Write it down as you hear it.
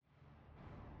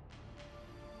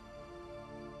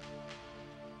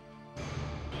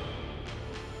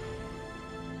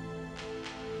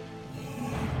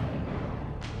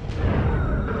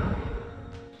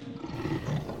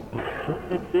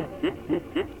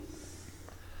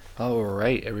All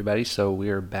right, everybody. So we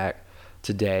are back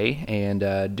today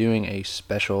and doing a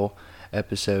special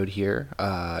episode here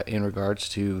in regards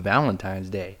to Valentine's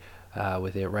Day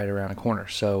with it right around the corner.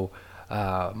 So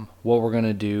what we're going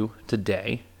to do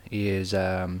today is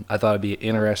I thought it'd be an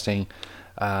interesting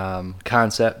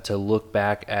concept to look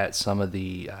back at some of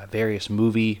the various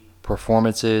movie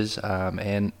performances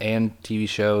and TV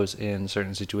shows in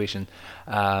certain situations.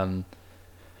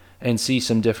 And see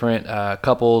some different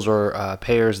couples or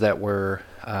pairs that were,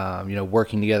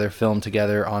 working together, filmed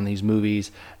together on these movies,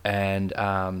 and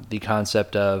the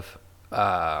concept of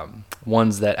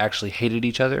ones that actually hated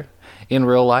each other in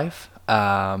real life,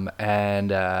 and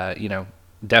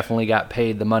definitely got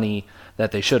paid the money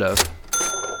that they should have,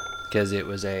 because it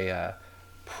was a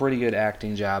pretty good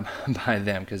acting job by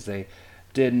them, because they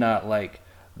did not like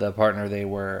the partner they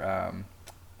were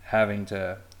having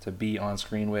to be on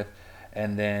screen with.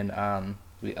 And then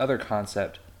the other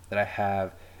concept that I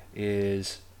have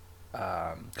is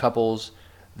couples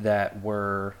that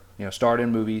were, starred in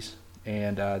movies,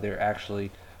 and they're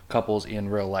actually couples in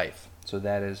real life. So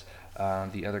that is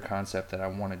the other concept that I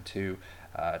wanted to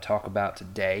talk about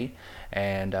today.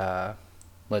 And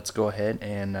let's go ahead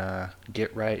and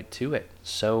get right to it.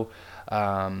 So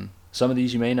some of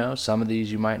these you may know, some of these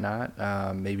you might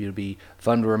not. Maybe it'll be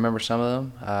fun to remember some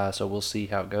of them. So we'll see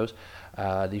how it goes.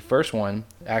 The first one,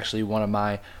 actually one of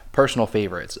my personal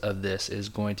favorites of this, is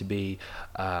going to be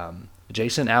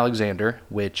Jason Alexander,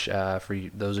 which for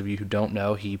those of you who don't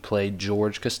know, he played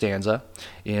George Costanza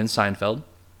in Seinfeld,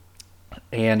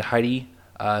 and Heidi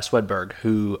Swedberg,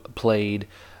 who played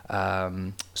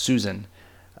Susan,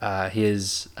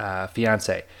 his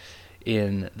fiance,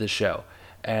 in the show.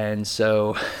 And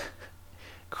so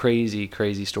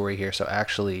crazy story here. So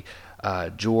actually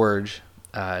George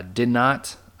did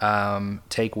not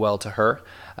take well to her,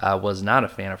 was not a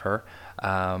fan of her.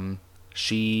 I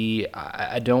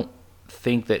don't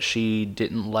think that she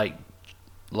didn't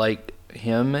like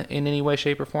him in any way,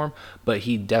 shape, or form, but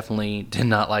he definitely did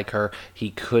not like her. He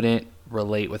couldn't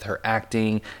relate with her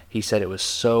acting. He said it was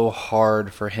so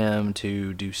hard for him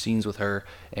to do scenes with her,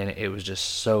 and it was just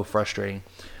so frustrating.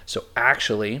 So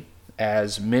actually,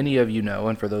 as many of you know,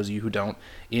 and for those of you who don't,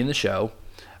 in the show,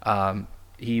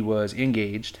 he was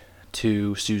engaged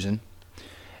to Susan,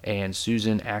 and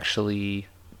Susan actually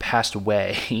passed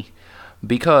away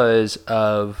because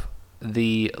of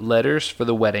the letters for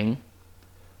the wedding.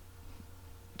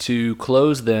 To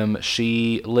close them,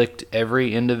 she licked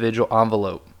every individual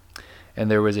envelope, and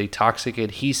there was a toxic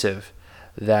adhesive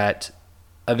that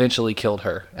eventually killed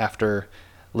her after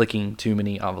licking too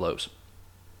many envelopes.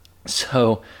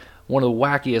 So one of the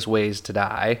wackiest ways to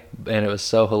die, and it was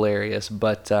so hilarious,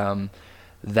 but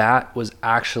that was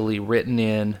actually written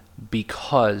in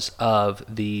because of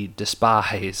the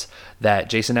despise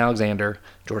that Jason Alexander,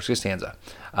 George Costanza,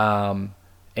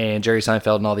 and Jerry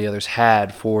Seinfeld and all the others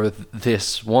had for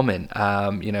this woman.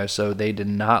 So they did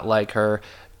not like her,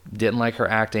 didn't like her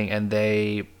acting, and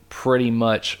they pretty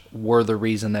much were the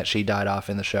reason that she died off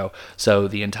in the show. So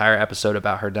the entire episode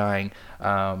about her dying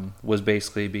was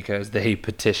basically because they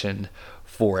petitioned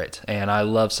for it. And I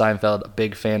love Seinfeld, a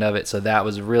big fan of it, so that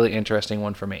was a really interesting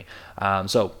one for me.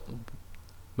 So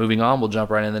moving on, we'll jump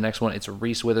right into the next one. It's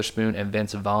Reese Witherspoon and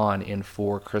Vince Vaughn in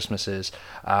Four Christmases.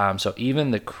 So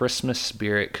even the Christmas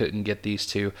spirit couldn't get these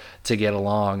two to get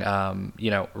along.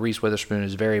 Reese Witherspoon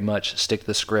is very much stick to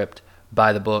the script,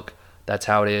 by the book. That's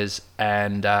how it is.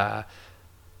 And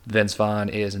Vince Vaughn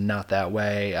is not that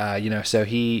way. So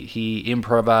he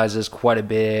improvises quite a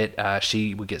bit.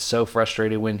 She would get so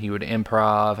frustrated when he would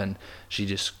improv, and she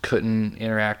just couldn't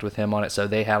interact with him on it. So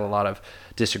they had a lot of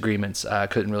disagreements,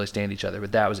 couldn't really stand each other.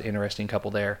 But that was an interesting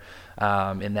couple there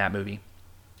in that movie.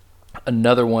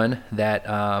 Another one that,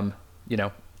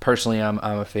 personally I'm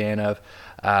a fan of,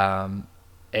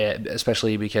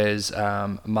 especially because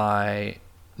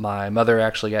my mother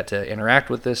actually got to interact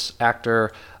with this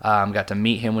actor, got to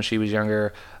meet him when she was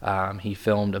younger. He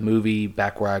filmed a movie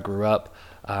back where I grew up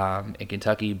in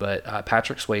Kentucky, but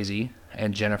Patrick Swayze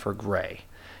and Jennifer Grey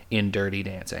in Dirty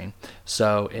Dancing.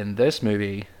 So in this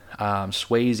movie,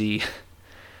 Swayze,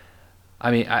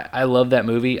 I love that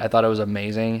movie. I thought it was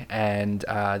amazing. And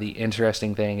the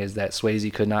interesting thing is that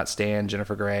Swayze could not stand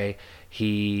Jennifer Grey.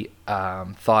 He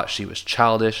thought she was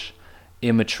childish,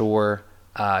 immature.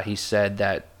 He said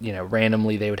that,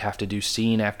 randomly they would have to do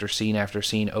scene after scene after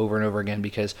scene over and over again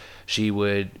because she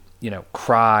would,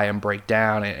 cry and break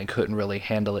down and couldn't really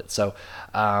handle it. So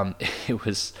he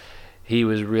was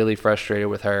really frustrated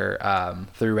with her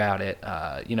throughout it.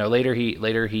 Later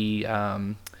he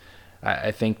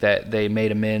I think that they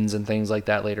made amends and things like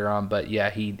that later on, but yeah,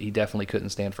 he definitely couldn't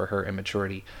stand for her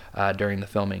immaturity during the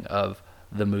filming of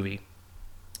the movie.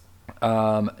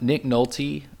 Nick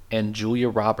Nolte and Julia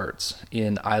Roberts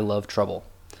in I Love Trouble.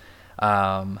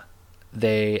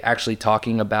 They actually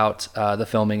talking about the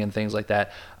filming and things like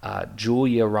that.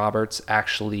 Julia Roberts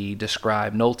actually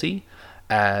described Nolte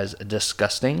as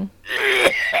disgusting,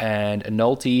 and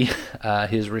Nolte,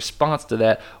 his response to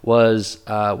that was,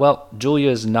 well,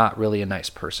 Julia's not really a nice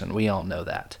person. We all know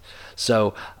that.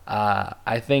 So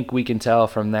I think we can tell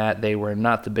from that they were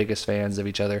not the biggest fans of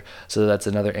each other. So that's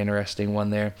another interesting one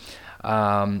there.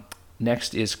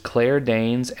 Next is Claire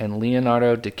Danes and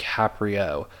Leonardo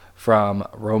DiCaprio from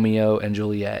Romeo and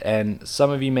Juliet. And some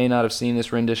of you may not have seen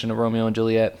this rendition of Romeo and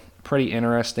Juliet. Pretty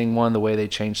interesting one, the way they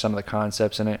changed some of the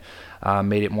concepts in it,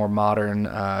 made it more modern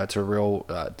to real,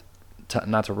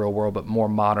 not to real world, but more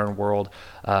modern world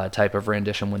type of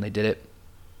rendition when they did it.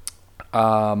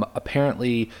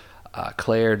 Apparently,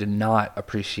 Claire did not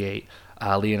appreciate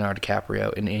Leonardo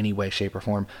DiCaprio in any way, shape, or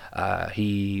form.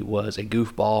 He was a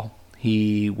goofball.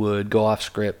 He would go off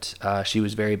script. She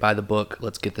was very by the book.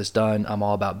 Let's get this done. I'm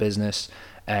all about business.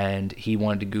 And he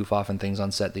wanted to goof off and things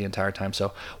on set the entire time.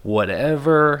 So what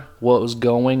was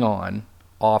going on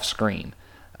off screen,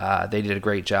 they did a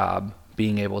great job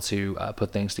being able to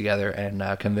put things together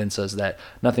and convince us that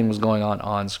nothing was going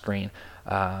on screen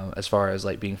as far as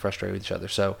like being frustrated with each other.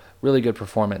 So really good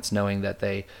performance, knowing that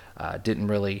they didn't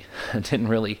really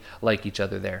like each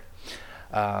other there.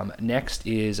 Next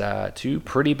is two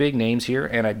pretty big names here,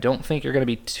 and I don't think you're going to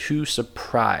be too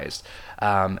surprised.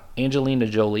 Angelina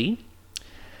Jolie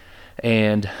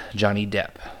and Johnny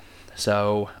Depp.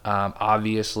 So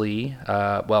obviously,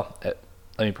 let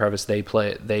me preface, they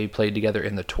played together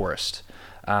in The Tourist.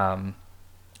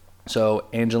 So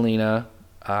Angelina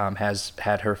has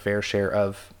had her fair share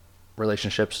of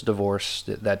relationships, divorce,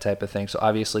 that type of thing. So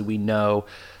obviously we know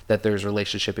that there's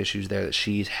relationship issues there that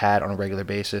she's had on a regular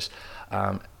basis.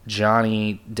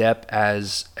 Johnny Depp,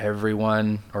 as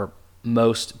everyone or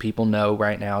most people know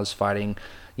right now, is fighting,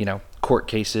 court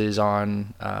cases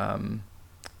on,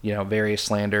 various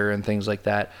slander and things like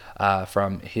that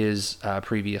from his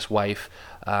previous wife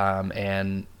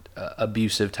and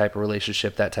abusive type of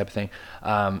relationship, that type of thing.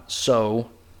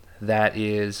 So that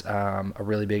is a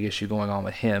really big issue going on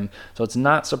with him. So it's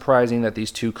not surprising that these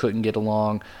two couldn't get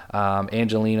along.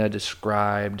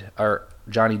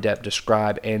 Johnny Depp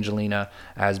described Angelina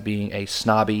as being a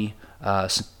snobby,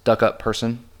 stuck-up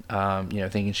person,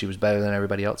 thinking she was better than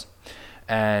everybody else.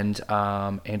 And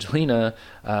Angelina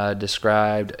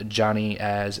described Johnny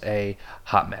as a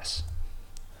hot mess.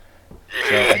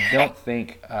 So I don't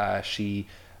think she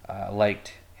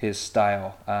liked his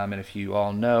style. And if you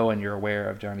all know and you're aware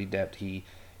of Johnny Depp, he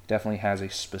definitely has a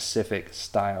specific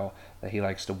style that he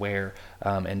likes to wear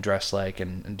and dress like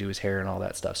and do his hair and all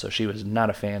that stuff. So she was not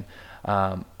a fan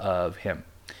of him.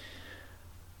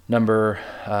 These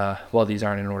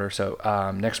aren't in order.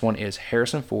 So next one is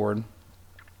Harrison Ford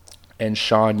and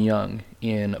Sean Young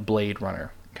in Blade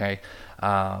Runner. Okay.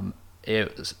 And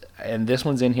this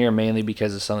one's in here mainly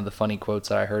because of some of the funny quotes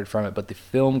that I heard from it, but the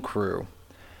film crew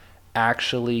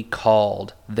actually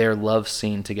called their love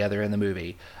scene together in the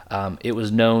movie. It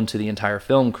was known to the entire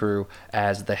film crew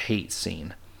as the hate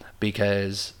scene,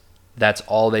 because that's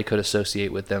all they could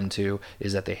associate with them to,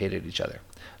 is that they hated each other.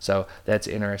 So that's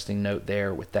an interesting note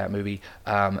there with that movie.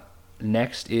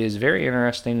 Next is very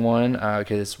interesting one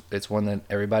because it's one that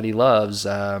everybody loves.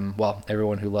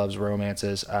 Everyone who loves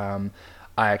romances. I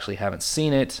actually haven't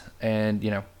seen it, and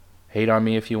hate on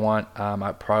me if you want.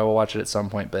 I probably will watch it at some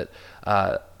point. But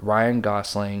Ryan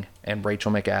Gosling and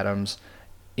Rachel McAdams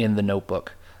in The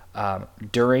Notebook.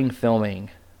 During filming,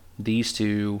 these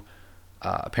two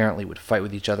apparently would fight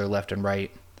with each other left and right.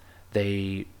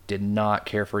 They did not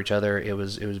care for each other. It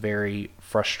was very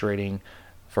frustrating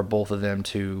for both of them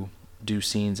to do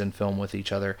scenes and film with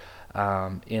each other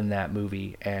in that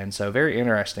movie. And so very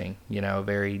interesting,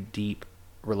 very deep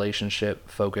relationship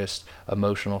focused,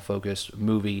 emotional focused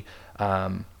movie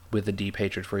with a deep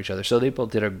hatred for each other. So they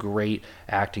both did a great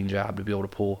acting job to be able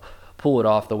to pull it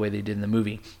off the way they did in the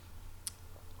movie.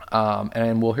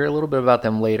 And we'll hear a little bit about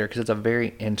them later because it's a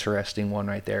very interesting one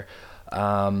right there.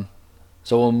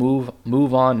 So we'll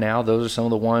move on now. Those are some of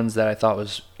the ones that I thought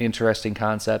was interesting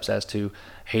concepts as to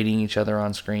hating each other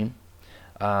on screen.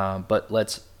 But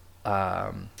let's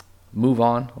move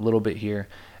on a little bit here,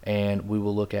 and we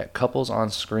will look at couples on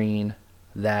screen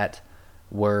that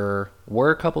were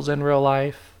couples in real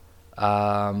life,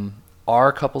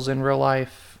 are couples in real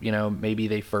life. Maybe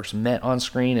they first met on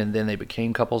screen and then they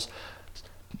became couples.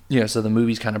 So the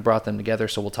movies kind of brought them together.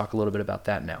 So we'll talk a little bit about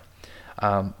that now.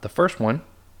 The first one,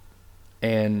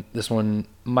 and this one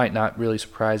might not really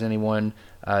surprise anyone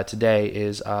today,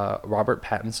 is Robert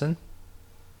Pattinson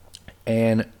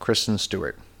and Kristen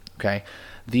Stewart. Okay,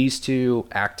 these two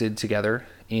acted together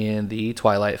in the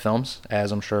Twilight films,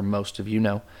 as I'm sure most of you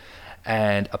know,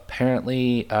 and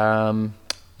apparently, once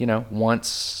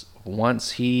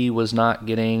he was not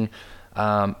getting,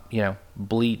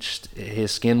 bleached,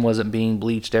 his skin wasn't being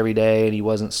bleached every day, and he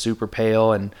wasn't super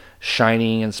pale and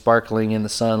shining and sparkling in the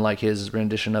sun like his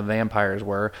rendition of vampires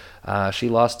were. She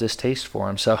lost distaste for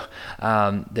him. So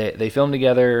they filmed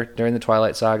together during the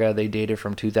Twilight Saga. They dated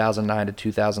from 2009 to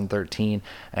 2013,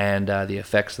 and the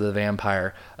effects of the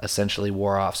vampire essentially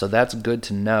wore off. So that's good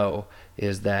to know,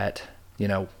 is that,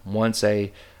 once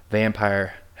a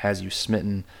vampire has you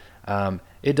smitten,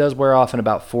 it does wear off in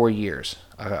about 4 years,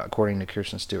 according to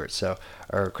Kristen Stewart. So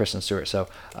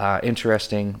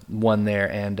interesting one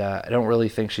there, and I don't really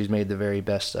think she's made the very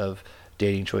best of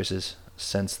dating choices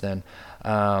since then.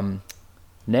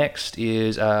 Next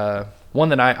is one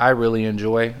that I really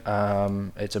enjoy.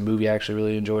 It's a movie I actually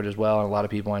really enjoyed as well, and a lot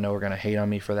of people I know are going to hate on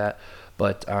me for that.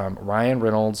 But Ryan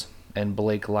Reynolds and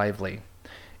Blake Lively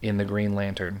in The Green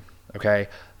Lantern. Okay,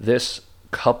 this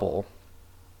couple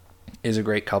is a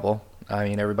great couple. I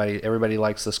mean, everybody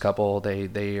likes this couple.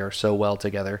 They are so well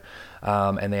together,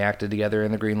 and they acted together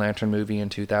in the Green Lantern movie in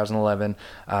 2011.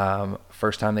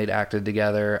 First time they'd acted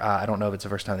together. I don't know if it's the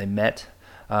first time they met,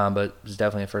 but it's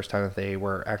definitely the first time that they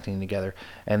were acting together.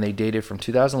 And they dated from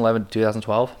 2011 to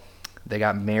 2012. They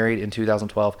got married in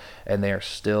 2012, and they are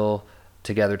still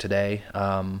together today.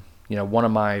 One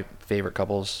of my favorite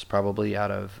couples, probably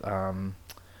out of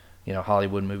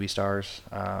Hollywood movie stars.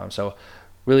 So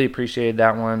really appreciated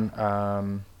that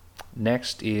one.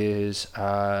 Next is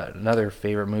another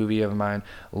favorite movie of mine,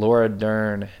 Laura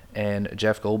Dern and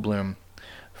Jeff Goldblum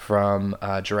from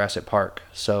Jurassic Park.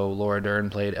 So Laura Dern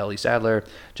played Ellie Sattler,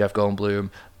 Jeff Goldblum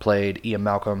played Ian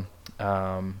Malcolm,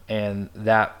 and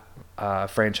that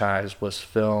franchise was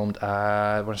filmed,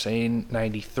 I want to say, in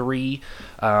 '93,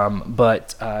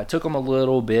 but took them a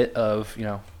little bit of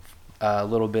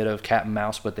cat and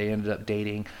mouse, but they ended up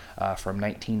dating from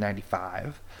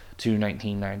 1995 to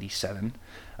 1997,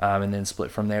 and then split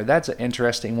from there. That's an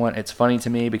interesting one. It's funny to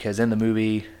me because in the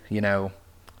movie,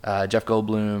 Jeff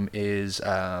Goldblum is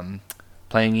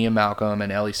playing Ian Malcolm,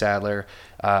 and Ellie Sattler,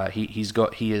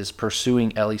 he is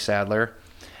pursuing Ellie Sattler,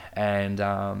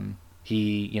 and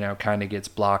he kind of gets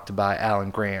blocked by Alan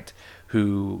Grant,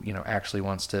 who actually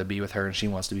wants to be with her, and she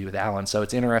wants to be with Alan. So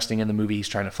it's interesting in the movie. He's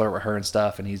trying to flirt with her and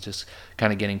stuff, and he's just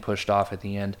kind of getting pushed off at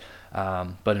the end.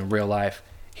 But in real life,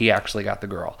 he actually got the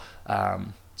girl.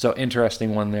 So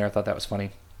interesting one there. I thought that was funny.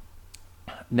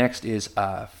 Next is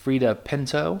Frida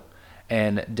Pinto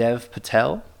and Dev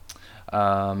Patel.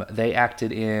 They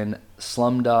acted in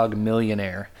Slumdog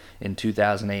Millionaire in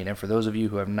 2008. And for those of you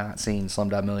who have not seen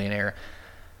Slumdog Millionaire,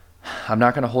 I'm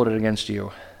not going to hold it against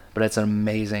you, but it's an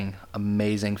amazing,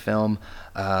 amazing film.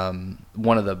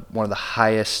 One of the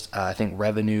highest, I think,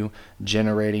 revenue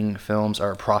generating films,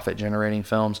 or profit generating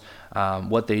films.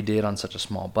 What they did on such a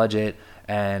small budget,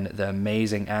 and the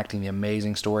amazing acting, the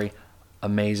amazing story,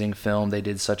 amazing film. They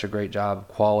did such a great job,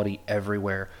 quality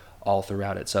everywhere, all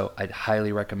throughout it. So I'd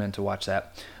highly recommend to watch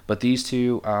that. But these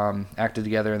two acted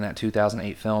together in that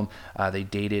 2008 film. They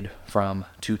dated from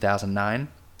 2009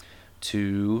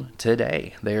 to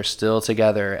today. They are still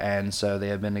together, and so they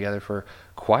have been together for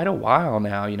quite a while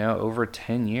now, over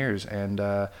 10 years, and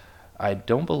I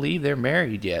don't believe they're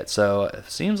married yet. So it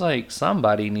seems like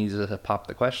somebody needs to pop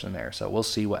the question there, so we'll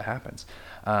see what happens.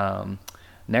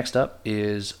 Next up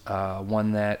is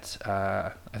one that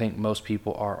I think most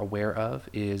people are aware of,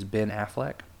 is Ben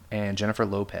Affleck and Jennifer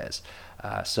Lopez.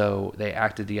 So they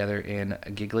acted together in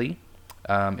Giggly,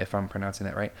 if I'm pronouncing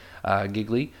that right,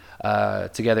 Giggly,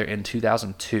 together in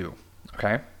 2002.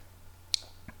 Okay,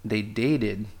 they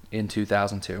dated in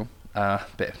 2002.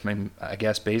 I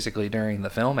guess basically during the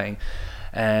filming,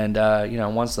 and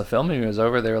once the filming was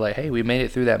over, they were like, "Hey, we made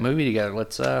it through that movie together.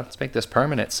 Let's make this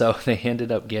permanent." So they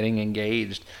ended up getting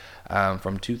engaged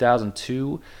from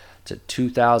 2002 to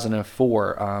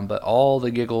 2004. But all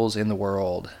the giggles in the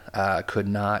world could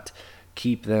not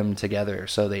keep them together,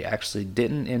 so they actually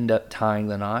didn't end up tying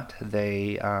the knot.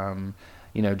 They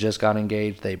just got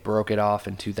engaged. They broke it off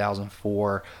in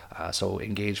 2004, so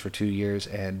engaged for 2 years,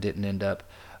 and didn't end up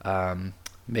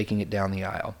making it down the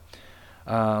aisle.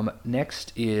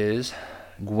 Next is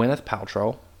Gwyneth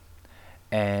Paltrow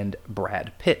and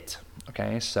Brad Pitt.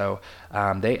 Okay, so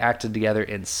they acted together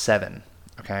in Seven,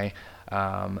 okay,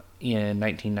 in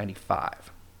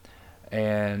 1995.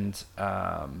 And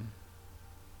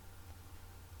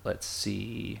let's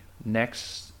see,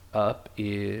 next up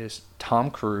is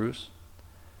Tom Cruise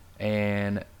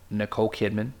and Nicole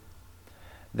Kidman.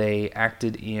 They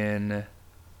acted in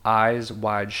Eyes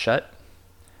Wide Shut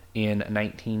in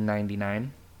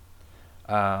 1999.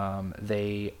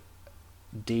 They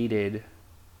dated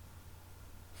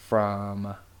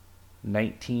from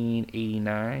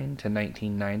 1989 to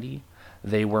 1990.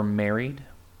 They were married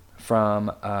from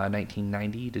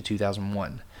 1990 to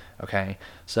 2001. Okay,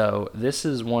 so this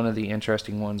is one of the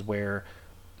interesting ones where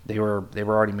they were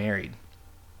already married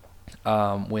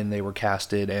when they were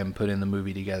casted and put in the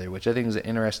movie together, which I think is an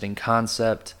interesting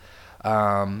concept.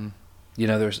 There's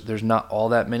not all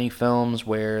that many films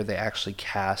where they actually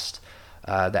cast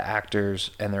the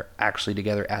actors and they're actually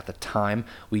together at the time.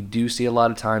 We do see a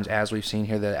lot of times, as we've seen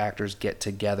here, that actors get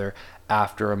together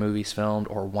after a movie's filmed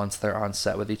or once they're on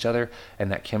set with each other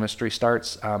and that chemistry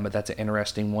starts. But that's an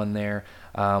interesting one there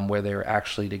where they're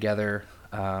actually together.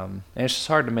 And it's just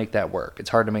hard to make that work. It's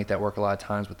hard to make that work a lot of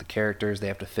times with the characters. They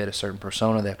have to fit a certain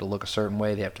persona. They have to look a certain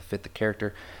way. They have to fit the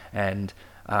character. And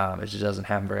it just doesn't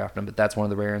happen very often, but that's one of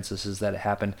the rare instances that it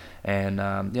happened. And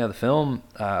the film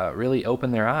really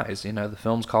opened their eyes. The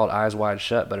film's called Eyes Wide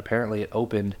Shut, but apparently it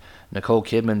opened Nicole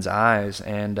Kidman's eyes.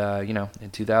 And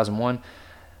in 2001,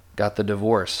 got the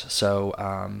divorce.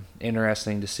 So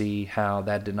interesting to see how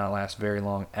that did not last very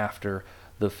long after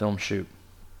the film shoot.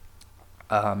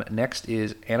 Next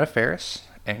is Anna Faris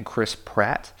and Chris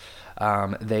Pratt.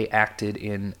 They acted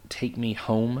in Take Me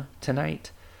Home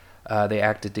Tonight. They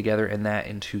acted together in that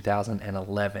in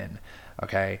 2011.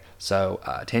 Okay, so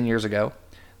 10 years ago.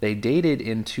 They dated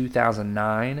in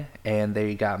 2009, and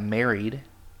they got married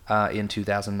in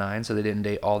 2009, so they didn't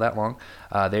date all that long.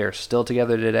 They are still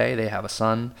together today. They have a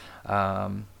son.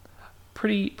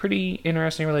 Pretty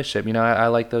interesting relationship. I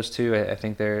like those two. I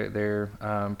think they're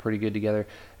pretty good together.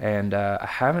 And I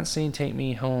haven't seen Take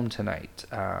Me Home Tonight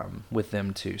with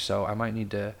them too, so I might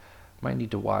need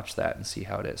to watch that and see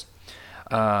how it is.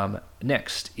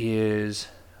 Next is,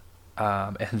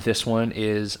 and this one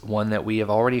is one that we have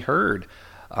already heard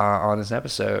on this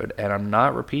episode, and I'm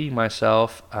not repeating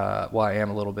myself. Well, I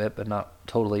am a little bit, but not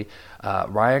totally.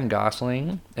 Ryan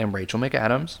Gosling and Rachel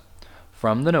McAdams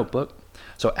from The Notebook.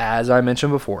 So as I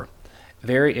mentioned before,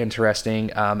 very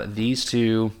interesting. These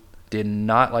two did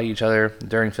not like each other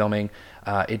during filming.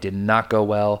 It did not go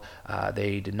well.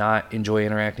 They did not enjoy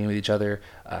interacting with each other.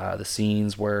 The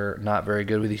scenes were not very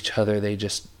good with each other. They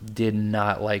just did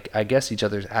not like, I guess, each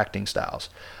other's acting styles.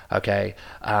 Okay.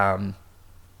 And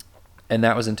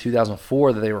that was in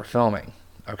 2004 that they were filming.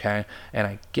 Okay. And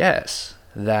I guess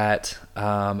that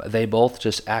they both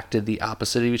just acted the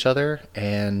opposite of each other.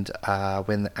 And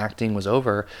when the acting was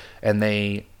over and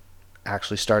they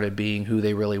actually started being who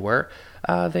they really were,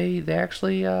 they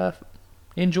actually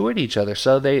enjoyed each other.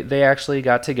 So they actually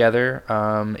got together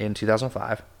in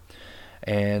 2005,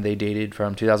 and they dated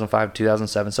from 2005 to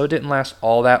 2007. So it didn't last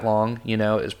all that long. It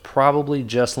was probably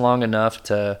just long enough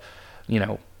to,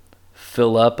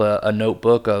 fill up a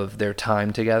notebook of their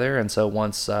time together. And so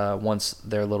once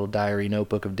their little diary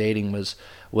notebook of dating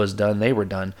was done, they were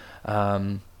done.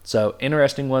 So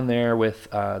interesting one there with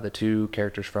the two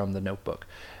characters from The Notebook.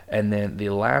 And then the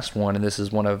last one, and this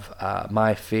is one of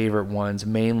my favorite ones,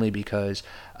 mainly because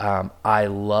I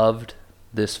loved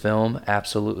this film,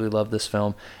 absolutely loved this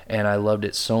film, and I loved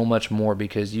it so much more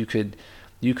because you could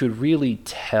really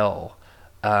tell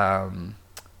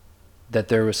that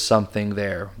there was something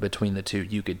there between the two.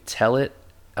 You could tell it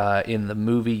in the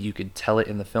movie, you could tell it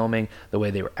in the filming, the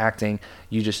way they were acting.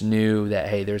 You just knew that,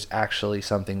 hey, there's actually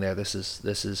something there. This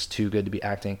is too good to be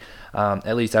acting.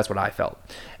 At least that's what I felt.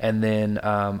 And then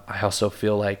I also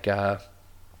feel like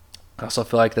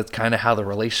that's kind of how the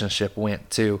relationship went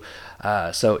too.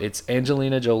 So it's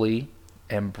Angelina Jolie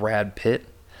and Brad Pitt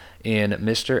in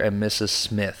Mr. and Mrs.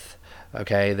 Smith.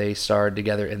 Okay, they starred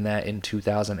together in that in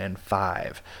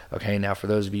 2005. Okay, now for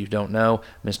those of you who don't know,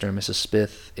 Mr. and Mrs.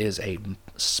 Smith is a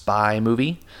spy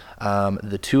movie.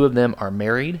 The two of them are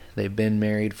married. They've been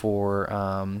married for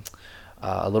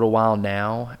a little while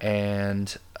now,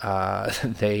 and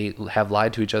they have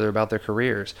lied to each other about their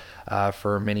careers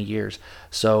for many years.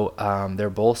 So they're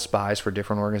both spies for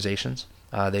different organizations.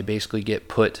 They basically get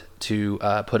put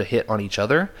a hit on each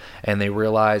other, and they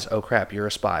realize, oh crap, you're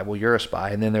a spy. Well, you're a spy,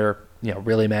 and then they're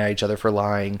really mad at each other for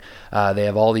lying. They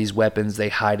have all these weapons they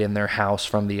hide in their house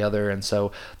from the other, and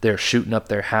so they're shooting up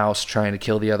their house trying to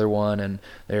kill the other one, and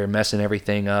they're messing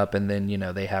everything up. And then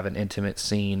they have an intimate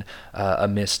scene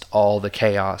amidst all the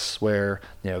chaos where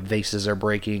vases are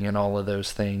breaking and all of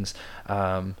those things.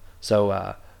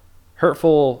 So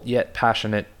hurtful yet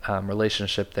passionate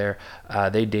relationship there.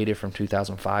 They dated from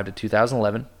 2005 to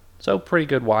 2011. So pretty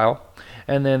good while.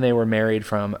 And then they were married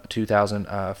from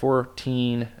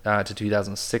 2014 to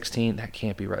 2016. That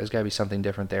can't be right. There's got to be something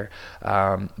different there.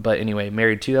 But anyway,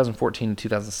 married 2014 to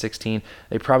 2016.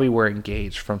 They probably were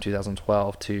engaged from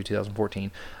 2012 to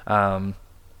 2014.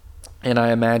 And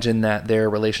I imagine that their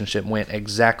relationship went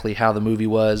exactly how the movie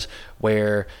was,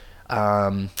 where,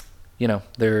 there's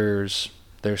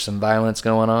some violence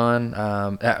going on,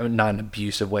 not an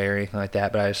abusive way or anything like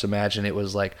that, but I just imagine it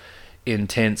was like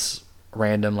intense,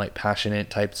 random, like passionate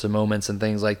types of moments and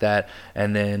things like that.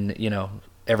 And then,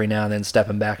 every now and then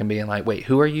stepping back and being like, wait,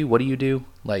 who are you? What do you do?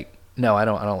 Like, no, I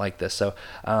don't like this. So,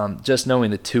 just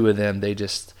knowing the two of them,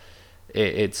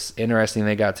 it's interesting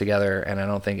they got together, and I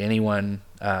don't think anyone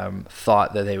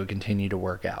thought that they would continue to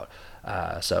work out.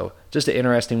 So just an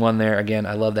interesting one there. Again,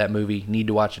 I love that movie. Need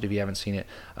to watch it if you haven't seen it.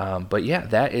 But yeah,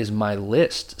 that is my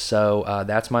list. So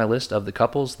that's my list of the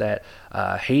couples that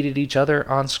hated each other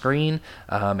on screen,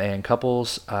 and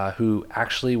couples who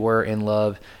actually were in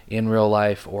love in real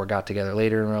life or got together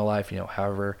later in real life.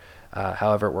 However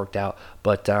it worked out.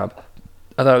 But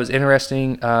I thought it was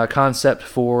interesting concept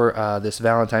for this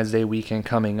Valentine's Day weekend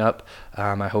coming up.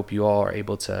 I hope you all are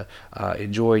able to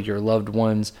enjoy your loved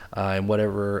ones in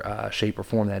whatever shape or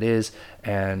form that is.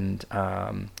 And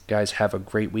guys, have a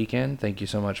great weekend. Thank you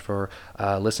so much for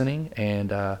listening.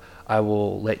 And I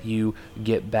will let you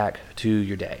get back to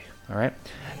your day. All right.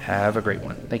 Have a great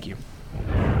one. Thank you.